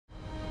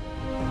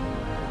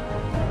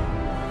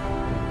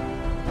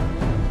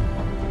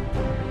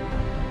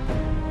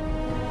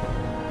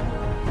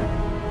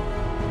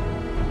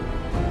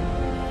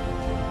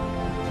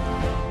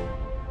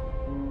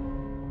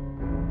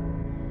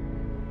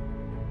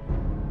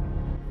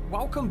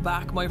Welcome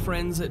back, my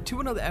friends, to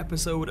another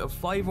episode of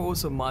 5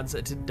 awesome mods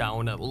to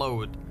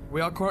download.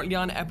 We are currently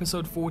on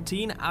episode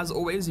 14. As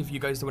always, if you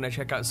guys do want to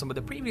check out some of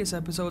the previous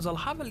episodes, I'll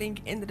have a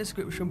link in the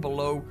description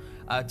below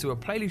to a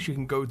playlist you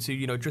can go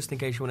to, just in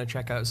case you want to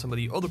check out some of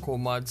the other cool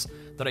mods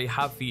that I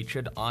have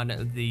featured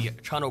on the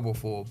channel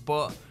before.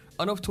 But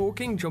enough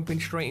talking, jumping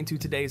straight into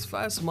today's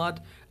first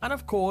mod, and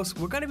of course,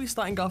 we're going to be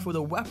starting off with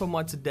a weapon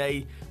mod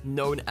today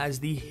known as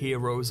the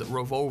Hero's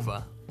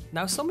Revolver.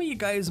 Now, some of you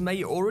guys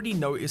may already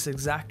notice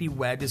exactly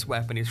where this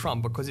weapon is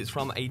from, because it's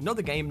from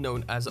another game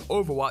known as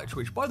Overwatch,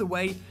 which, by the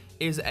way,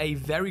 is a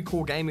very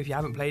cool game. If you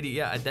haven't played it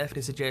yet, I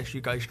definitely suggest you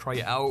guys try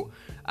it out.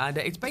 And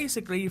it's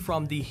basically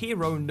from the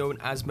hero known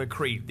as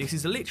McCree. This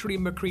is literally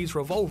McCree's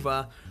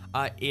revolver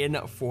in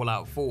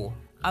Fallout 4.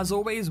 As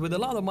always, with a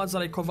lot of the mods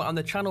that I cover on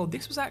the channel,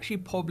 this was actually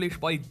published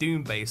by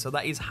Doombase, so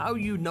that is how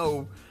you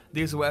know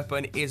this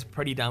weapon is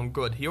pretty damn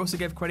good. He also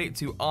gave credit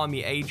to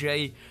Army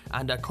AJ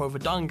and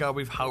Covadonga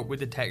with help with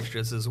the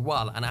textures as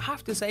well. And I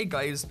have to say,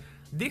 guys,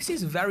 this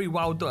is very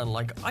well done.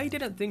 Like, I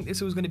didn't think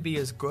this was going to be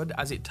as good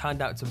as it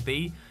turned out to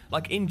be.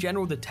 Like, in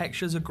general, the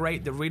textures are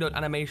great, the reload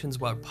animations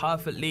work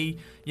perfectly,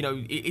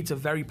 it's a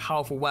very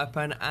powerful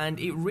weapon, and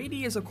it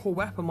really is a cool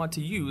weapon mod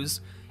to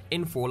use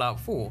in Fallout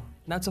 4.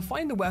 Now, to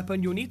find the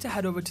weapon, you'll need to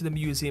head over to the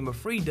Museum of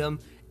Freedom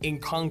in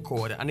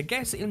Concord, and I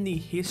guess in the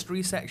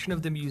history section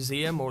of the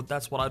museum, or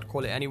that's what I'd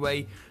call it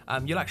anyway,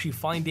 you'll actually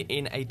find it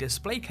in a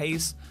display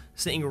case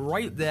sitting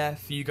right there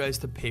for you guys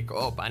to pick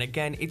up. And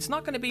again, it's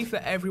not going to be for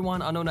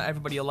everyone. I know not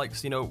everybody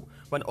likes,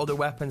 when other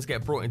weapons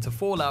get brought into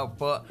Fallout,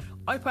 but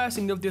I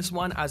personally love this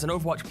one. As an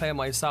Overwatch player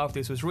myself,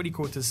 this was really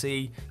cool to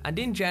see, and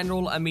in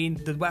general, I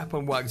mean, the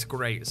weapon works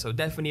great, so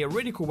definitely a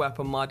really cool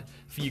weapon mod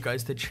for you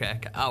guys to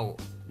check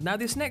out. Now,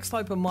 this next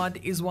type of mod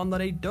is one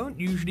that I don't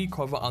usually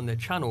cover on the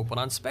channel, but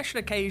on special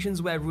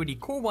occasions where really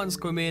cool ones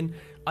come in,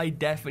 I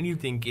definitely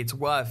think it's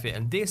worth it,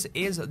 and this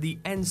is the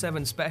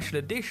N7 Special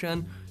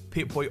Edition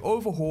Pip-Boy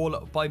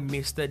Overhaul by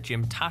Mr.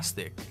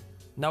 Jimtastic.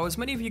 Now, as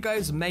many of you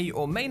guys may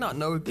or may not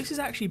know, this is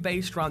actually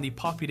based around the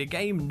popular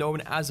game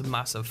known as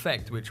Mass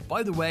Effect, which,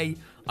 by the way,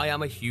 I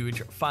am a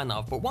huge fan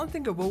of. But one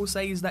thing I will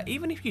say is that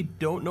even if you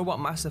don't know what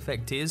Mass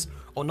Effect is,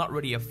 or not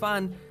really a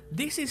fan,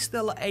 this is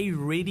still a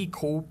really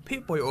cool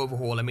Pip-Boy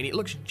overhaul. I mean, it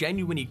looks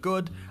genuinely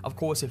good. Of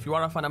course, if you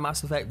are a fan of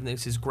Mass Effect, then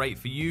this is great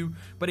for you.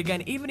 But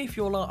again, even if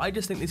you're not, I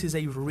just think this is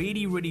a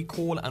really, really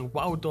cool and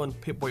well done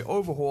Pip-Boy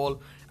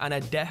overhaul,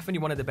 and definitely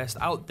one of the best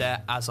out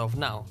there as of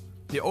now.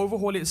 The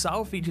overhaul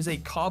itself features a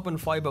carbon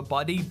fiber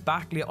body,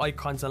 backlit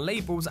icons and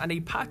labels, and a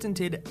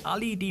patented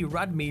LED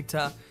rad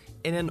meter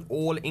in an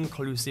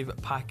all-inclusive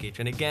package.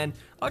 And again,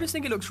 I just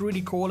think it looks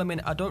really cool. I mean,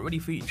 I don't really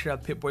feature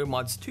Pip-Boy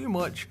mods too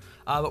much,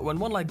 but when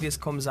one like this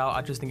comes out,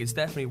 I just think it's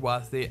definitely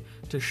worth it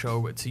to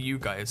show it to you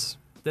guys.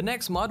 The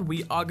next mod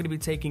we are going to be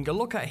taking a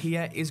look at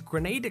here is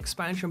Grenade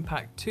Expansion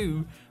Pack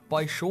 2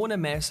 by Sean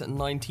MS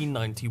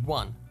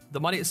 1991. The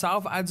mod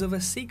itself adds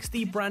over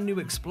 60 brand new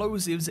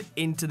explosives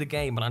into the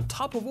game, and on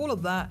top of all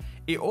of that,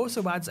 it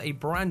also adds a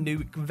brand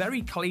new,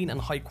 very clean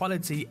and high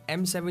quality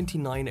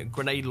M79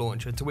 grenade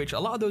launcher, to which a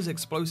lot of those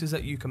explosives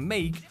that you can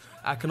make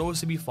can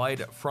also be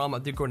fired from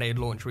the grenade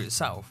launcher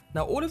itself.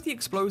 Now, all of the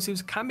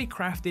explosives can be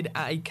crafted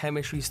at a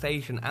chemistry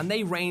station, and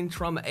they range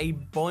from a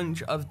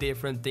bunch of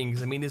different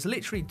things. I mean, there's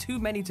literally too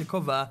many to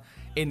cover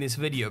in this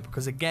video,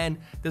 because again,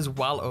 there's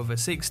well over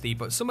 60,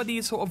 but some of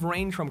these sort of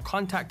range from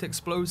contact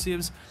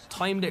explosives,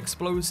 timed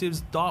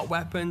explosives, dart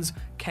weapons,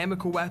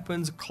 chemical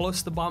weapons,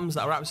 cluster bombs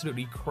that are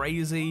absolutely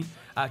crazy,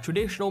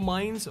 traditional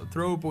mines,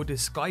 throwable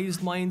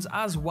disguised mines,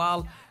 as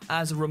well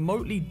as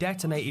remotely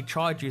detonated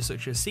charges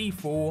such as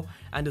C4,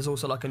 and there's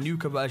also like a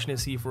nuker version of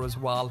C4 as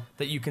well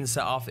that you can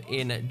set off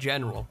in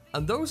general.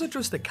 And those are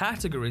just the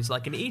categories.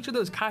 Like, in each of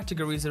those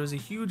categories, there is a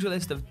huge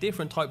list of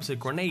different types of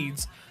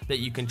grenades that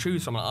you can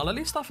choose from. I'll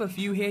list off a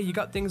few here. You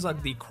got things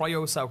like the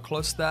cryo cell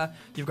cluster,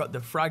 you've got the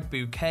frag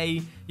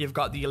bouquet, you've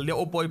got the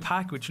little boy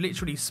pack, which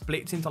literally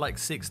splits into like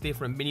 6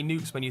 different mini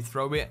nukes when you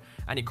throw it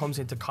and it comes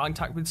into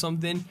contact with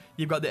something.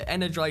 You've got the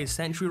energized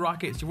sentry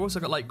rockets. You've also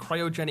got like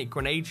cryogenic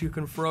grenades you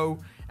can throw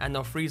and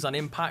they'll freeze on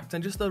impact,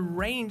 and just a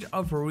range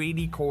of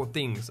really cool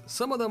things.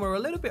 Some of them are a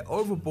little bit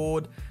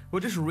overboard,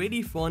 but just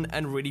really fun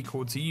and really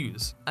cool to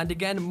use. And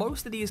again,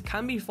 most of these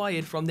can be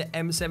fired from the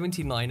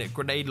M79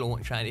 grenade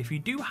launcher, and if you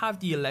do have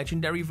the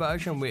legendary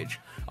version, which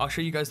I'll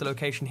show you guys the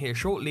location here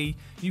shortly,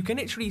 you can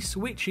literally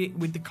switch it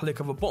with the click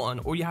of a button.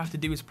 All you have to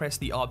do is press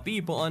the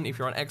RB button if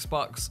you're on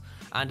Xbox,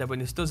 and when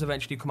this does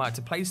eventually come out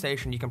to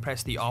PlayStation, you can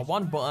press the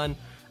R1 button,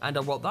 and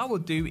what that will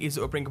do is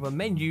it will bring up a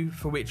menu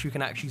for which you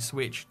can actually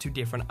switch to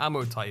different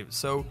ammo types.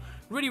 So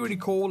really, really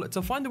cool.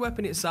 To find the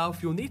weapon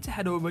itself, you'll need to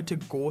head over to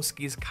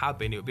Gorski's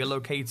cabin. It will be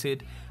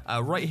located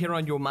right here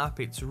on your map.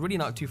 It's really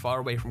not too far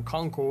away from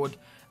Concord,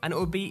 and it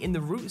will be in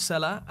the root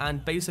cellar,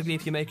 and basically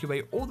if you make your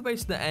way all the way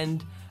to the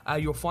end,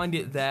 you'll find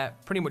it there,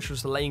 pretty much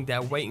just laying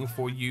there waiting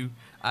for you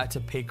to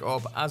pick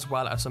up, as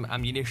well as some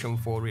ammunition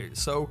for it.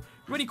 So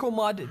really cool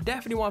mod,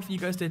 definitely one for you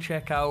guys to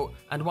check out,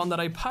 and one that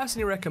I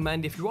personally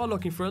recommend if you are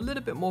looking for a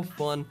little bit more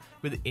fun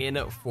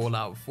within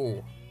Fallout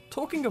 4.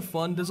 Talking of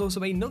fun, there's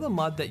also another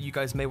mod that you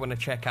guys may want to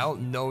check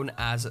out known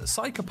as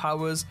Psycho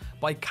Powers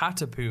by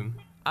Catapoom.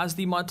 As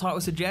the mod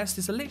title suggests,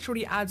 this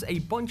literally adds a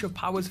bunch of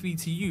powers for you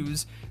to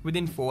use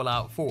within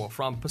Fallout 4,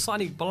 from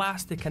Psionic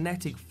Blast to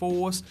Kinetic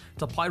Force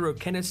to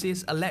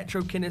Pyrokinesis,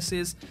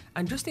 Electrokinesis,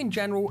 and just in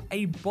general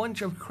a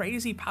bunch of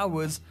crazy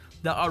powers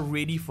that are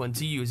really fun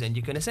to use. And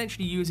you can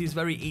essentially use these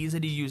very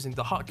easily using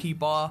the hotkey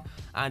bar,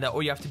 and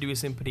all you have to do is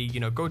simply,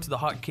 go to the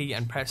hotkey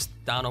and press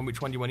down on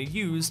which one you want to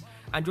use,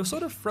 and you'll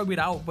sort of throw it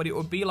out, but it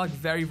will be like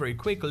very, very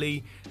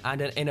quickly and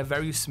in a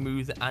very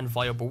smooth and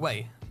viable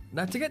way.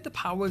 Now, to get the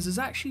powers, there's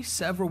actually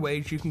several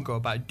ways you can go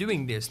about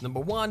doing this. Number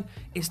one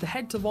is to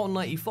head to Vault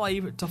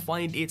 95 to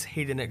find its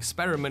hidden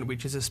experiment,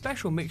 which is a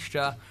special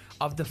mixture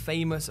of the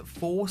famous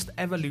Forced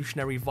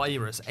Evolutionary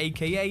Virus,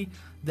 aka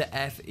the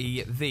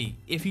FEV.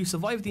 If you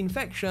survive the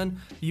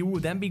infection, you will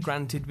then be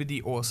granted with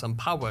the awesome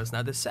powers.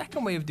 Now, the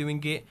second way of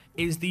doing it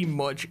is the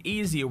much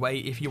easier way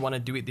if you want to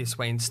do it this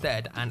way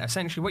instead. And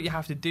essentially what you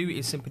have to do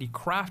is simply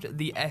craft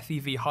the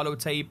FEV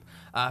holotape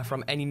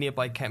from any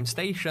nearby chem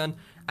station,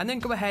 and then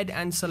go ahead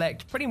and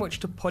select pretty much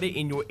to put it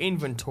in your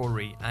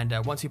inventory. And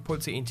once you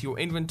put it into your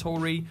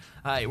inventory,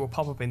 it will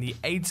pop up in the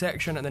aid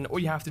section, and then all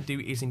you have to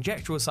do is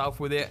inject yourself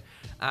with it.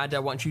 And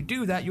once you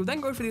do that, you'll then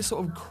go for this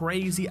sort of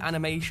crazy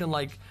animation,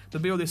 like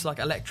there'll be all this like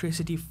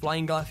electricity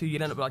flying off you.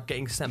 You'll end up like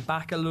getting sent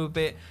back a little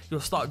bit.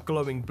 You'll start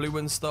glowing blue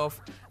and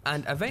stuff.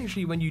 And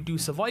eventually, when you do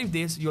survive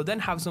this, you'll then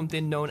have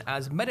something known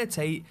as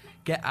meditate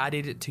get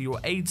added to your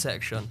aid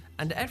section.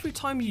 And every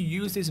time you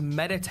use this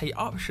meditate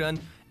option,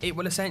 it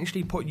will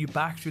essentially put you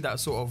back through that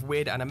sort of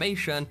weird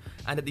animation,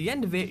 and at the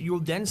end of it, you'll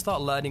then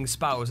start learning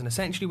spells. And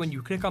essentially, when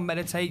you click on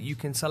meditate, you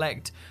can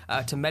select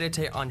to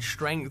meditate on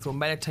strength or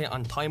meditate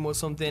on time or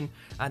something,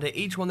 and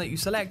each one that you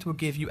select will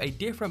give you a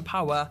different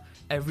power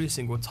every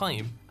single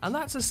time. And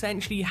that's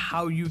essentially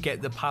how you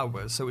get the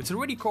powers. So it's a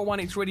really cool one,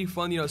 it's really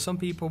fun. Some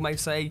people may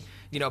say,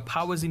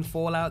 powers in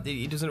Fallout,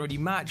 it doesn't really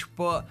match,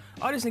 but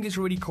I just think it's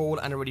really cool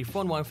and a really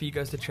fun one for you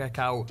guys to check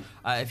out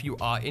if you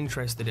are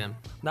interested in.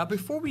 Now,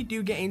 before we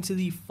do get into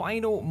the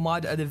final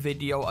mod of the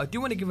video, I do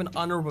want to give an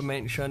honorable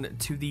mention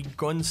to the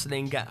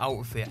Gunslinger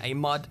outfit, a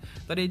mod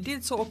that I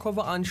did sort of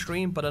cover on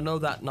stream, but I know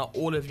that not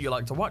all of you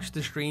like to watch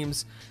the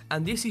streams,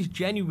 and this is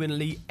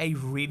genuinely a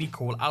really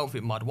cool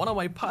outfit mod. One of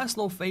my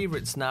personal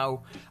favorites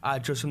now,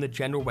 just from the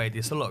general way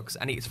this looks,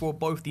 and it's for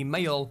both the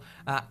male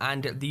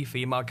and the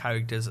female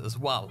characters as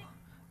well.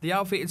 The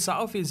outfit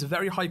itself is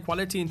very high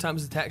quality in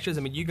terms of textures.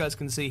 I mean, you guys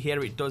can see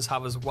here it does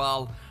have as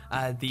well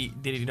the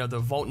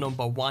vault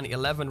number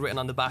 111 written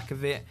on the back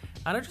of it,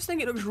 and I just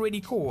think it looks really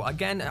cool.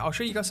 Again, I'll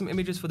show you guys some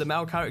images for the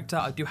male character.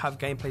 I do have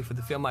gameplay for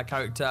the female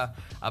character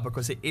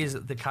because it is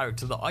the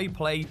character that I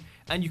play,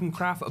 and you can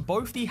craft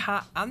both the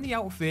hat and the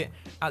outfit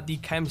at the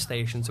chem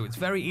station, so it's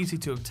very easy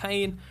to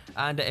obtain.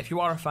 And if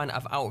you are a fan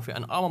of outfit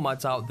and armor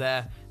mods out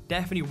there,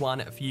 definitely one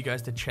for you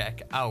guys to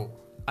check out.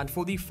 And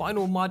for the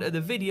final mod of the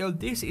video,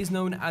 this is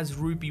known as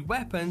Ruby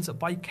Weapons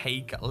by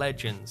Cake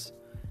Legends.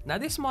 Now,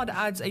 this mod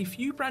adds a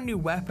few brand new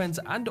weapons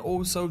and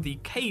also the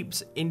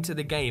capes into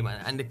the game,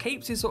 and the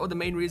capes is sort of the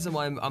main reason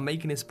why I'm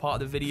making this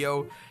part of the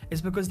video, is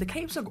because the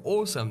capes look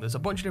awesome. There's a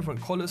bunch of different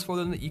colors for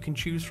them that you can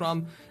choose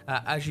from,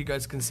 as you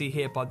guys can see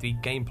here by the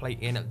gameplay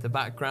in the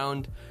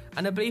background.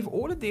 And I believe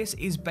all of this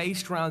is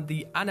based around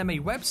the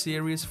anime web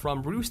series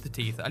from Rooster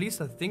Teeth. At least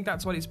I think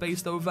that's what it's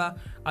based over.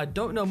 I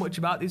don't know much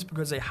about this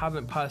because I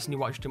haven't personally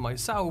watched it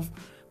myself.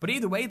 But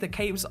either way, the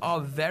capes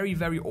are very,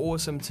 very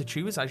awesome to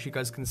choose, as you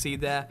guys can see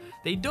there.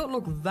 They don't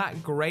look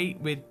that great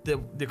with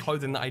the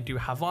clothing that I do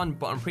have on,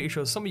 but I'm pretty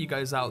sure some of you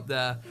guys out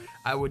there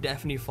would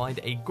definitely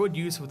find a good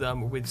use for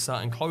them with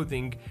certain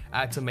clothing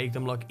to make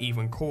them look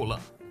even cooler.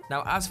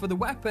 Now, as for the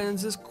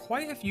weapons, there's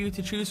quite a few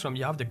to choose from.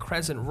 You have the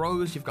Crescent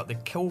Rose, you've got the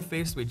Kill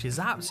Fist, which is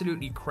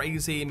absolutely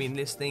crazy. I mean,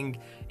 this thing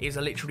is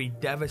literally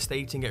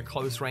devastating at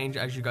close range,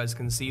 as you guys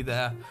can see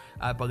there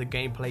by the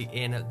gameplay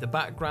in the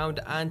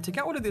background. And to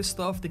get all of this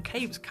stuff, the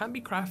capes can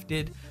be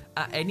crafted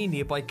at any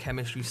nearby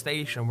chemistry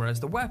station, whereas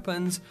the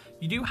weapons,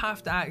 you do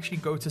have to actually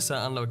go to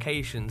certain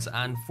locations.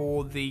 And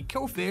for the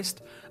Kill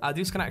Fist,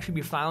 this can actually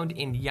be found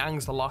in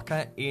Yang's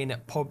Locker in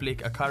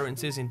public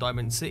occurrences in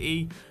Diamond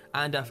City.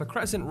 And for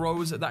Crescent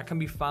Rose, that can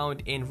be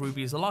found in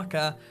Ruby's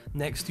Locker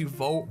next to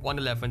Vault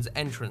 111's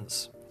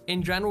entrance.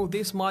 In general,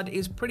 this mod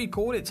is pretty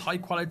cool. It's high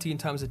quality in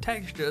terms of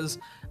textures,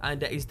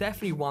 and is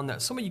definitely one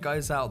that some of you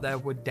guys out there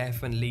would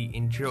definitely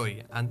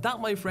enjoy. And that,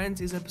 my friends,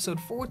 is episode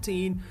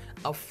 14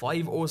 of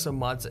 5 awesome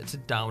mods to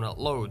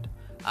download.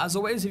 As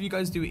always, if you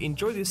guys do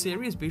enjoy this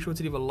series, be sure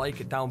to leave a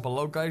like down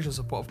below, guys. Your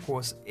support, of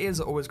course,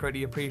 is always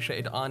greatly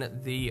appreciated on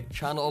the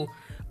channel.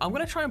 I'm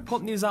going to try and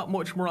pump these out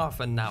much more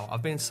often now.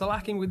 I've been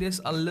slacking with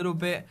this a little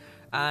bit,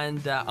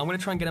 and I'm going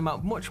to try and get them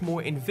out much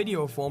more in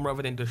video form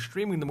rather than just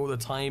streaming them all the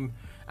time.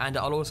 and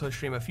I'll also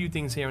stream a few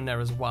things here and there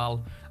as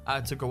well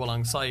to go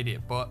alongside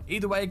it. But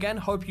either way, again,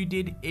 hope you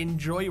did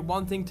enjoy.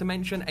 One thing to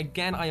mention,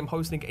 again, I am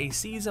hosting a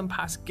season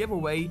pass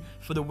giveaway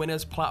for the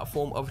winner's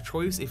platform of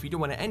choice. If you do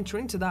want to enter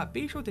into that,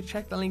 be sure to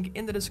check the link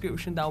in the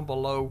description down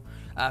below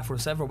for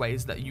several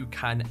ways that you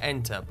can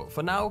enter. But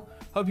for now,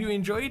 hope you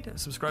enjoyed.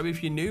 Subscribe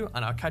if you're new,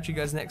 and I'll catch you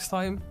guys next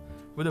time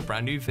with a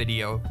brand new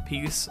video.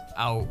 Peace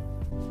out.